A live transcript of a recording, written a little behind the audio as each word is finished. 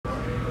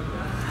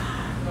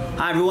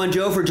Hi everyone,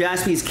 Joe for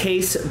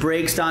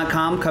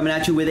JaspysCaseBreaks.com coming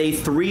at you with a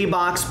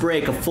 3-box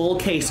break, a full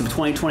case of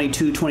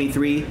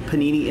 2022-23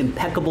 Panini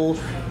Impeccable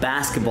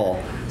Basketball.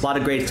 A lot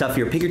of great stuff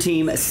here. Pick your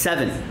team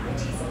 7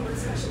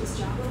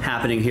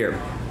 happening here.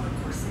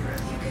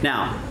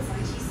 Now,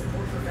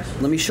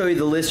 let me show you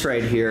the list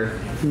right here.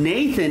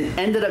 Nathan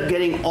ended up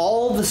getting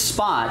all the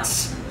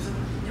spots.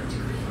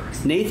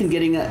 Ended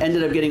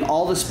up getting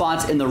all the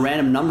spots in the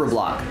random number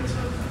block.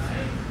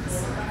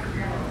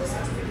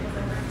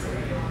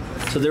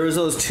 So there was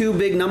those 2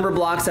 big number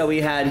blocks that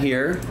we had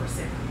here,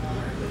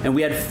 and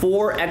we had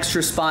 4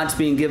 extra spots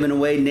being given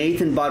away.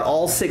 Nathan bought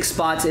all 6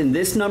 spots in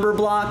this number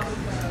block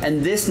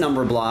and this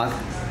number block,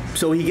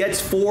 so he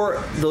gets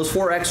those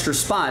 4 extra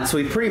spots. So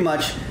he pretty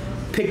much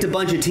picked a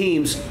bunch of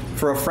teams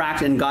for a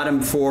fraction and got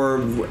them for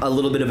a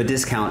little bit of a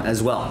discount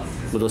as well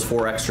with those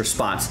 4 extra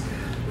spots.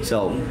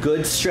 So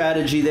good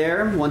strategy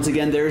there. Once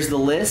again, there's the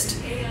list.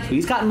 So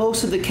he's got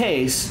most of the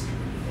case.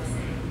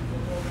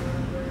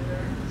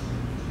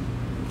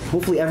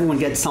 Hopefully everyone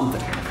gets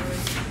something,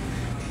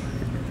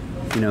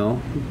 you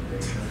know.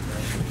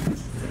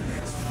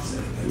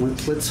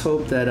 Let's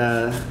hope that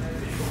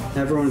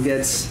everyone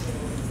gets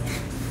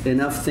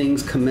enough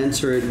things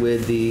commensurate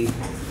with the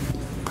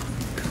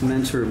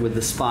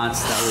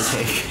spots that were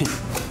taken.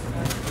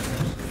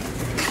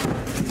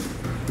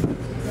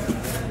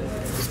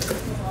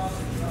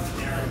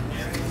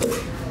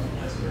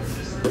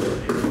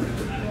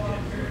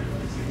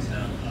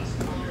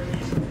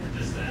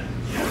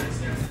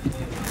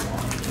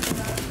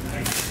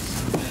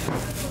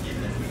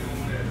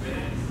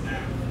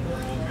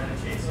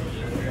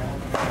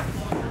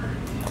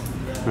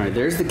 All right,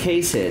 there's the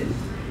case hit.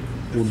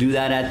 We'll do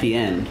that at the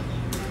end.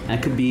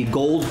 That could be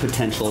gold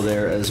potential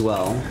there as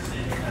well.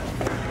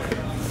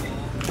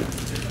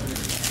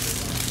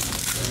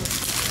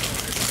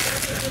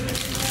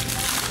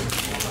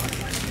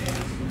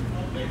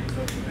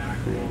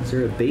 Is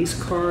there a base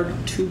card?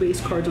 2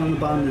 base cards on the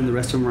bottom, and the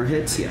rest of them are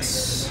hits?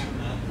 Yes.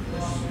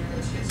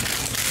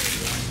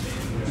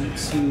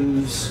 Let's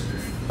use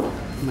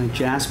my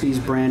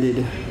Jaspys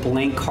branded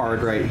blank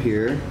card right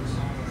here.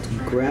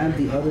 Grab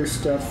the other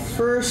stuff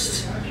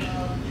first,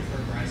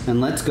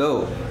 and let's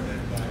go.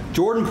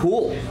 Jordan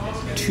Poole,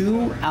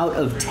 2 out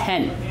of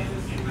 10.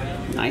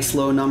 Nice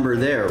low number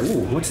there.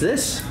 Ooh, what's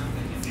this?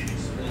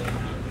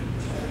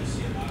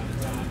 All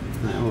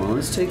right, well,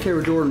 let's take care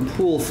of Jordan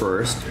Poole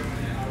first.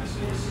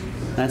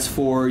 That's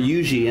for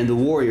Yuji and the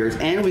Warriors.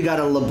 And we got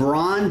a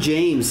LeBron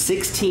James,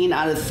 16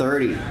 out of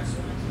 30.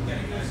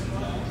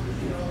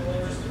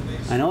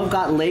 I know I've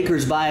got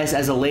Lakers bias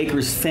as a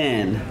Lakers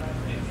fan,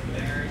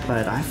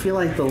 but I feel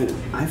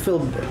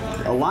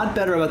a lot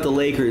better about the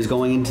Lakers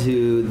going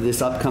into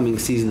this upcoming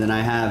season than I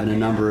have in a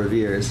number of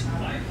years.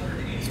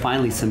 It's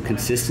finally some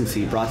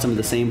consistency. Brought some of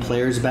the same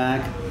players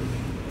back.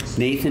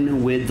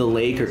 Nathan with the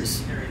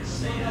Lakers.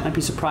 Might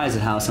be surprised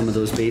at how some of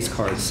those base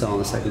cards sell on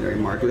the secondary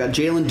market. We got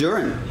Jalen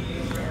Duren,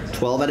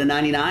 12 out of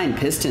 99.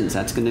 Pistons.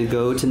 That's going to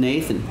go to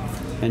Nathan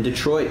and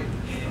Detroit.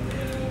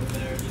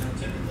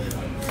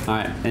 All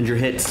right, and your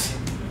hits.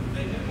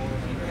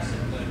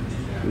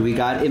 We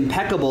got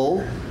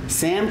Impeccable.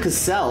 Sam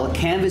Cassell,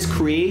 Canvas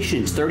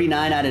Creations,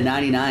 39 out of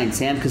 99.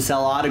 Sam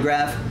Cassell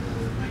autograph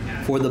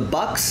for the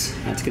Bucks.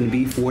 That's going to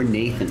be for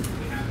Nathan.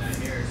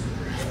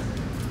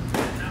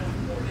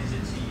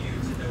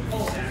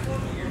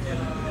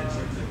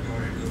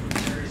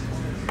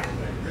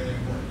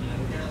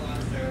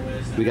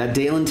 We got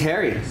Dalen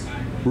Terry,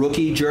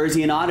 rookie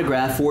jersey and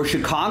autograph for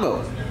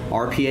Chicago.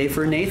 RPA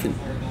for Nathan.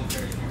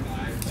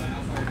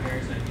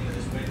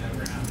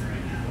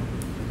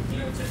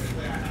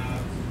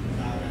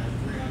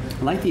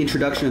 I like the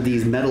introduction of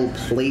these metal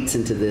plates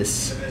into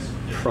this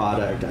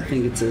product. I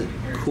think it's a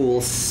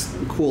cool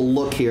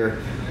look here.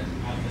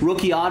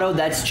 Rookie auto,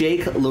 that's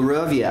Jake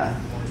LaRavia.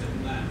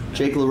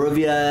 Jake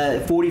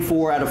LaRavia,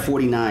 44 out of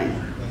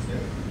 49.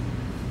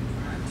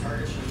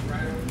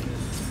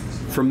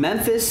 From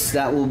Memphis,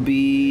 that will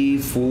be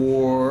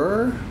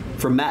for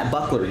Matt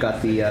Buckler.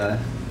 Got the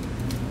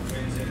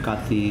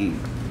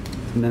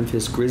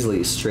Memphis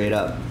Grizzlies straight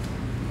up.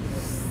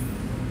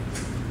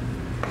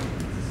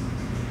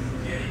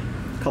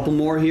 Couple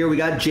more here. We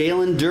got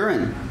Jalen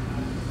Duren,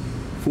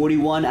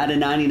 41 out of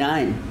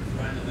 99.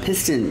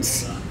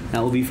 Pistons.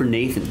 That will be for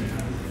Nathan.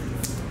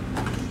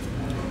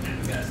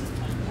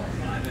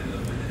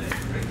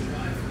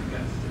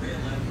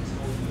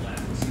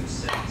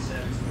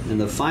 And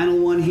the final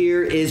one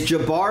here is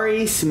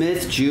Jabari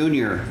Smith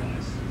Jr.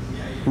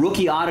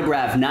 Rookie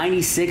autograph,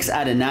 96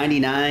 out of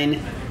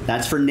 99.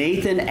 That's for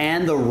Nathan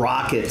and the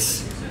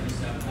Rockets.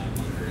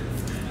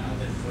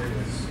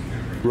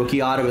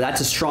 Rookie autograph.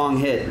 That's a strong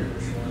hit.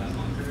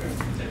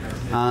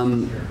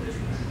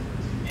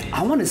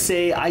 I want to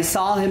say I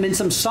saw him in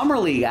some Summer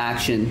League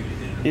action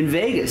in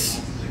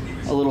Vegas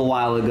a little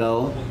while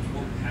ago.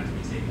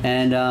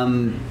 And I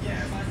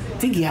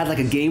think he had like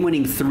a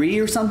game-winning 3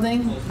 or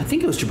something. I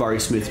think it was Jabari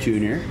Smith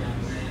Jr.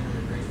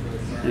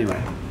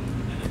 Anyway.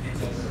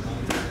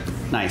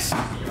 Nice.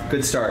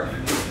 Good start.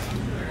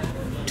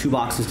 2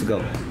 boxes to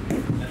go.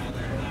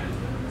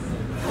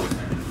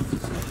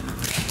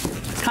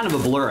 kind of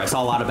a blur. I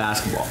saw a lot of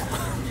basketball.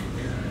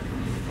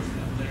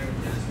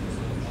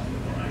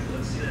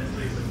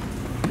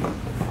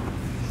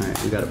 All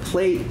right, we got a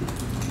plate.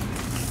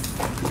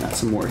 We got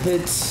some more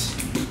hits.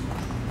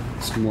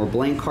 Some more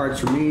blank cards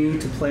for me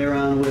to play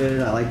around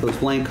with. I like those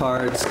blank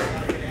cards.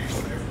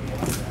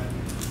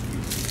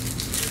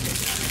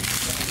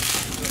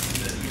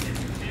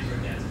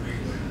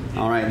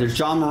 All right, there's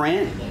John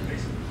Morant.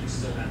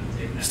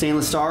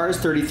 Stainless Stars,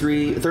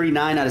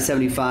 39 out of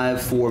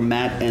 75 for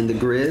Matt and the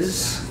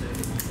Grizz.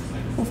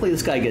 Hopefully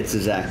this guy gets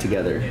his act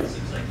together.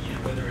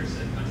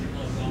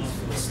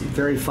 It's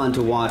very fun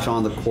to watch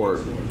on the court.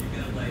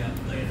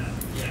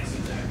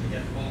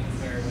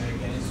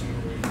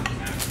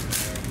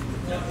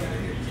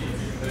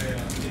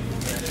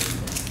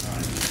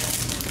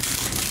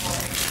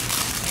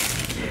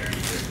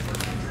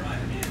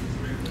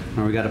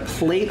 Now we got a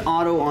plate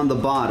auto on the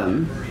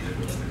bottom.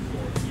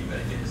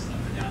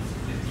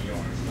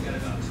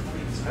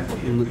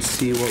 And let's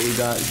see what we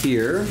got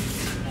here.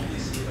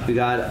 We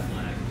got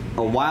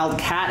a Wild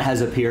Cat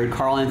has appeared,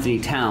 Karl Anthony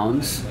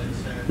Towns.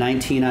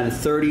 19 out of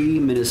 30,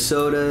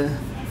 Minnesota.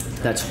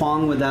 That's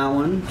Huang with that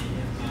one.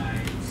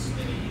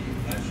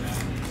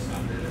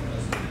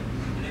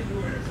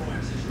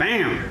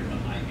 Bam!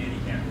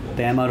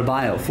 Bam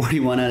Adebayo,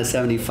 41 out of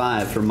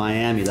 75 for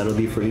Miami. That'll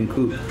be for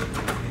Incoop.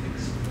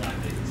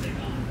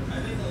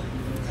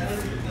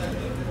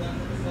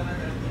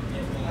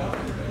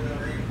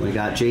 We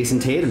got Jason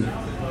Tatum.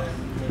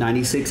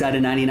 96 out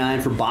of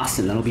 99 for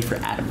Boston. That'll be for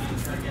Adam.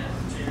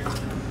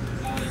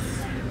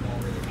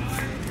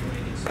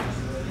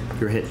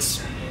 Your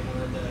hits.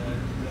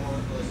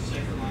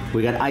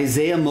 We got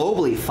Isaiah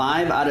Mobley,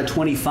 5 out of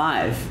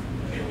 25,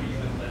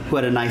 who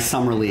had a nice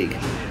summer league.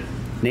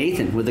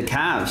 Nathan with the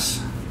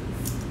Cavs.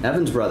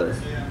 Evan's brother.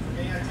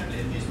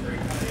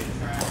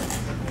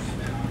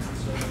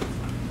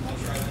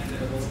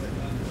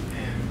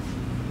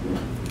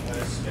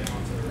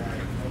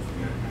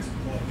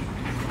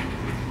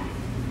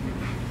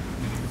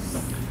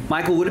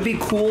 Michael, would it be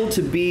cool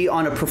to be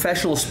on a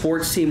professional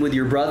sports team with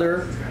your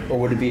brother, or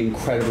would it be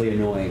incredibly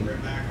annoying? I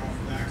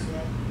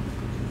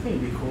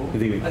think it'd be cool. You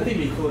think it'd be cool? I think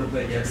it'd be cool to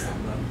play against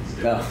them,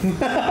 though.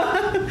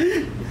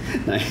 Oh.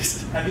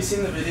 Nice. Have you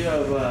seen the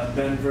video of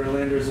Ben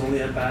Verlander's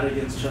only at bat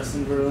against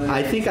Justin Verlander?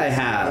 I think I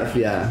have,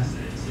 yeah.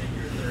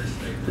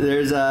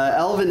 There's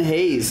Elvin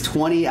Hayes,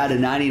 20 out of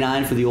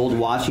 99 for the old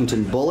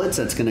Washington Bullets.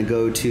 That's going to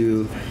go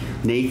to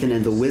Nathan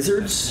and the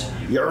Wizards.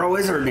 You're a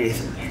wizard,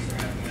 Nathan.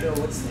 Yo,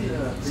 what's the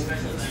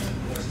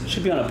thing?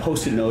 Should be on a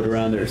post-it note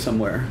around there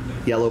somewhere.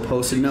 Yellow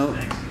post-it note.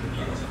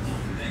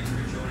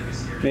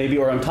 Maybe,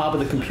 or on top of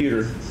the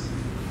computer.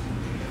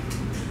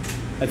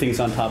 I think it's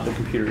on top of the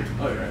computer.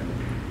 Oh, you're right.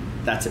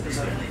 That's it. Is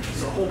that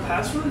a whole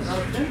password? Is that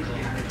a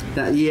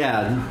thing?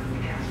 Yeah.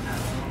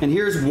 And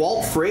here's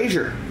Walt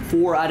Frazier,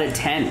 4 out of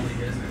 10.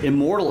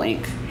 Immortal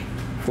ink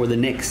for the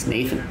Knicks,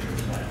 Nathan.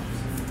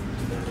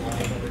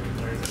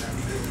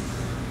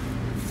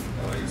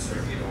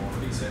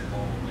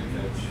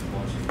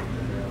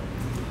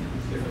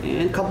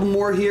 And a couple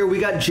more here. We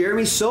got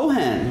Jeremy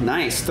Sohan.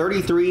 Nice.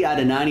 33 out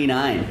of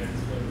 99.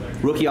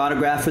 Rookie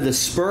autograph for the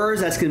Spurs.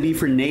 That's going to be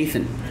for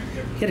Nathan.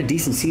 He had a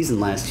decent season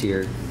last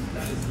year.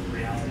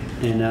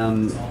 And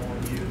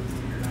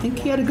I think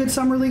he had a good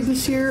summer league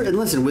this year. And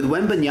listen, with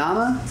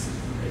Wembanyama,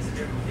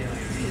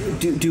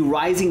 do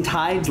rising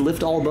tides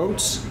lift all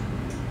boats?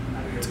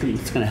 It's going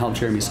to help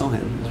Jeremy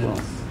Sohan as well.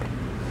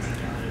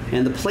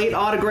 And the plate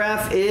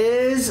autograph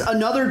is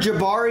another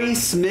Jabari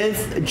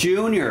Smith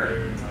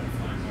Jr.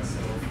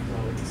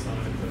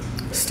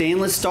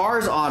 Stainless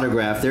Stars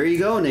autograph. There you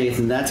go,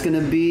 Nathan. That's going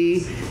to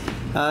be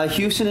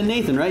Houston and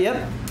Nathan, right?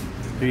 Yep.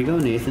 There you go,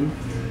 Nathan.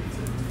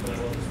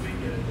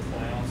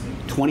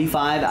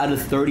 25 out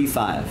of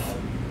 35.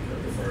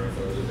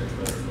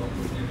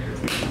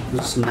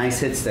 There's some nice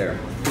hits there.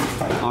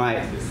 All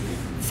right.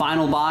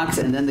 Final box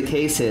and then the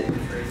case hit.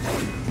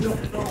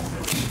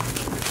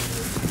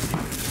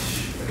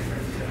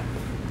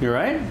 You all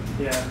right?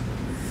 Yeah.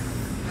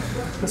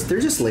 They're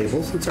just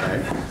labels. It's all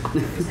right.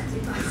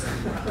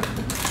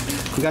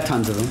 We got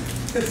tons of them.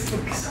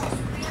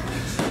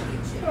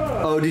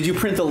 Oh, did you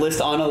print the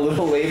list on a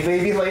little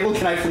baby label?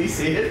 Can I please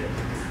see it?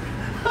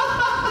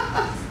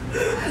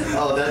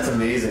 Oh, that's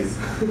amazing.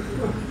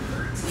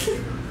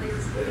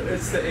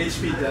 It's the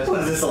HP desk.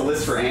 What is this, a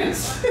list for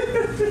ants?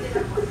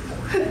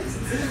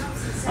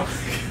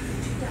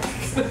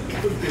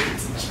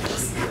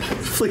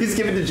 Please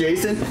give it to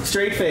Jason.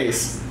 Straight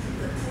face.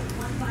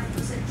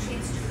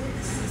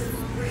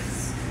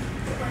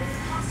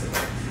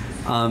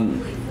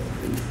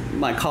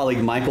 My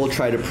colleague Michael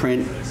tried to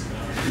print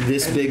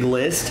this big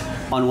list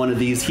on one of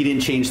these. He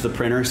didn't change the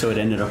printer, so it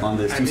ended up on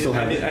this.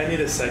 I need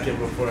a second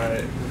before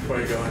I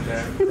go in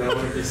there. I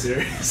want to be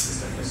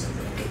serious.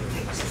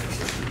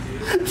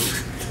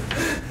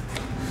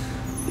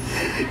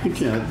 You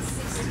can't.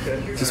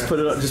 Okay. Just put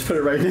it up. Just put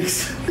it right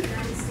next.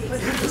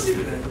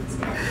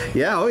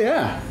 Yeah. Oh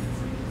yeah.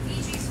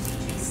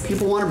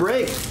 People want a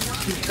break.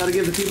 Got to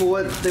give the people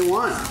what they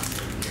want.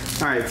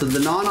 All right. So the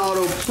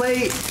non-auto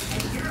plate.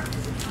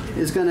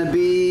 is going to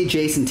be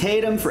Jason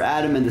Tatum for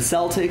Adam and the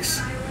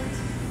Celtics.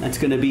 That's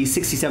going to be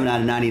 67 out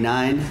of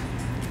 99.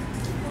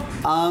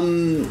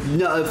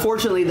 No,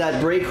 unfortunately,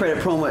 that break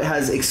credit promo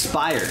has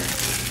expired,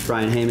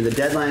 Brian Heyman. The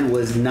deadline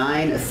was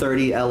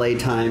 9:30 LA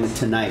time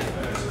tonight.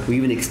 We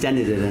even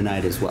extended it a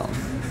night as well.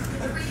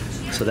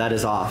 So that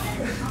is off.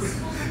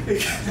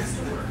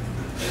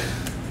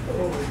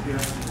 Oh my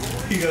God.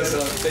 He goes,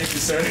 thank you,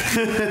 sir.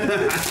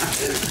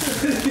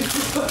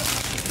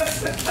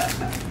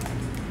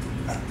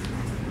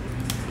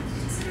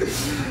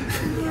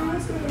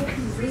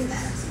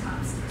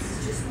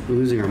 We're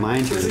losing our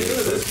minds here. Is it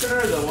this printer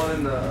or the one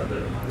in the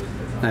other?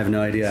 I have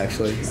no idea,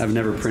 actually. I've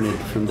never printed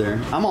from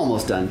there. I'm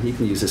almost done. You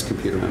can use this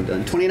computer when I'm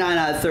done. 29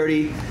 out of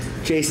 30,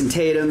 Jason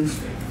Tatum.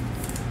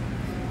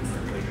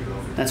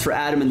 That's for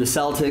Adam and the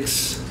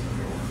Celtics.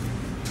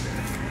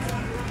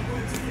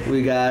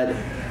 We got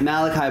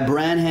Malachi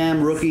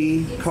Branham,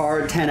 rookie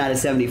card, 10 out of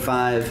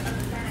 75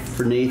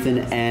 for Nathan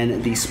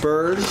and the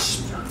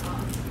Spurs.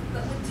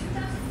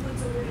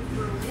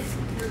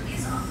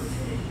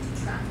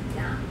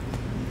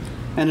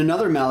 And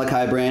another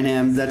Malachi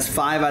Branham, that's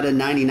 5 out of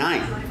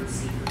 99.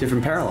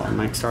 Different parallel.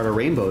 Might start a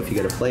rainbow if you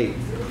get a plate.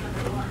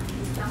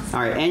 All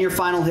right, and your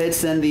final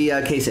hits, then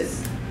the case hit.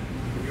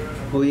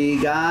 We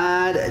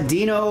got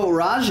Dino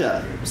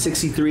Raja,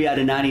 63 out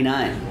of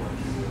 99.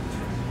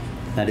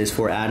 That is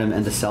for Adam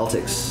and the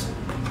Celtics.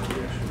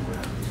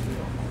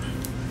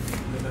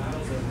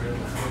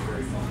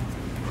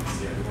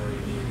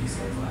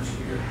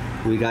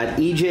 We got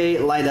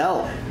EJ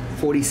Liddell,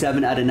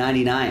 47 out of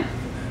 99.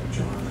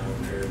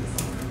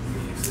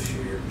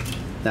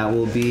 That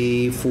will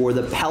be for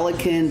the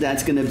Pelican.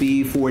 That's going to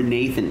be for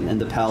Nathan and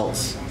the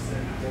Pels.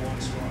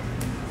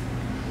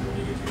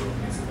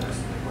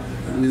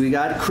 We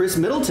got Chris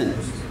Middleton,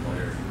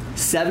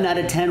 7 out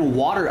of 10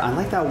 water. I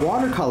like that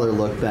watercolor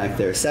look back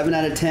there. 7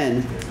 out of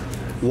 10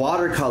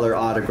 watercolor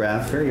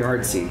autograph. Very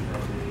artsy.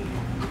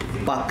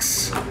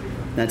 Bucks.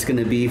 That's going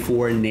to be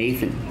for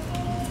Nathan.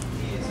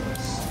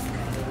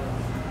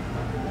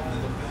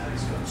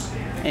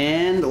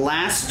 And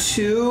last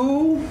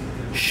two,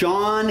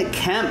 Sean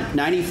Kemp,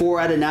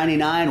 94 out of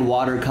 99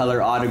 watercolor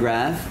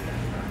autograph.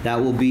 That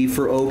will be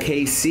for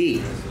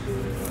OKC.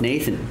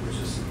 Nathan.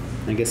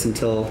 I guess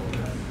until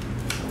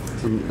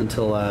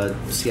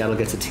Seattle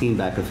gets a team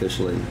back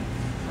officially.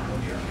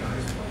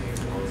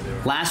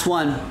 Last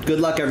one. Good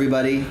luck,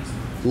 everybody.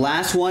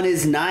 Last one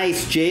is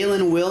nice.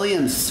 Jalen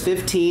Williams,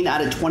 15 out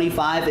of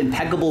 25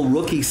 impeccable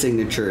rookie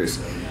signatures.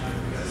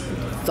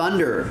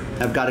 Thunder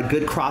have got a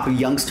good crop of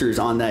youngsters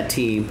on that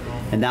team,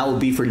 and that will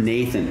be for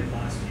Nathan.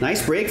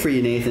 Nice break for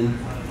you, Nathan.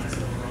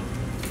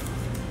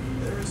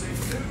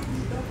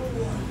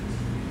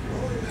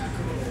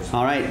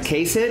 All right,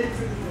 case hit.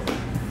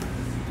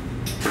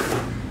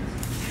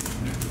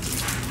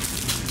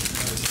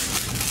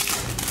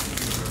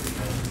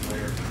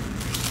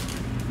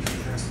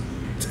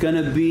 It's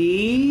gonna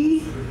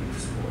be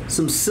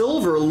some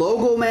silver,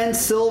 Logo Man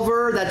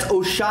silver. That's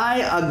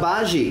Oshai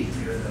Agbaji.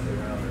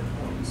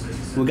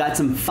 We got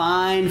some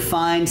fine,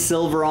 fine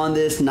silver on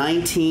this.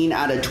 19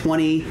 out of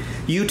 20.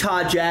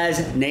 Utah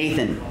Jazz,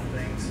 Nathan.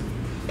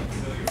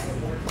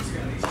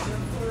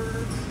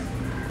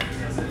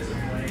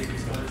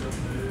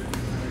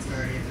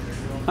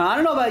 I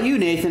don't know about you,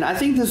 Nathan. I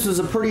think this was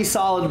a pretty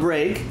solid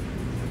break.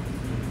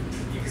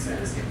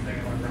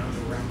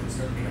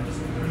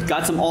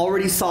 Got some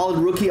already solid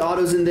rookie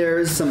autos in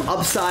there. Some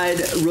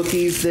upside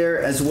rookies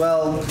there as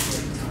well.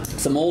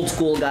 Some old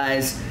school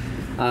guys.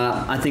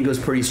 I think it was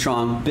pretty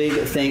strong. Big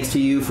thanks to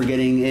you for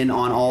getting in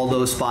on all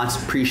those spots.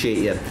 Appreciate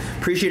you.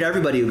 Appreciate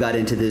everybody who got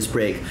into this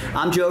break.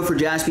 I'm Joe for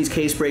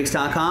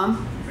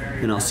JaspysCaseBreaks.com,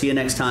 and I'll see you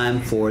next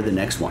time for the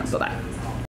next one. Bye-bye.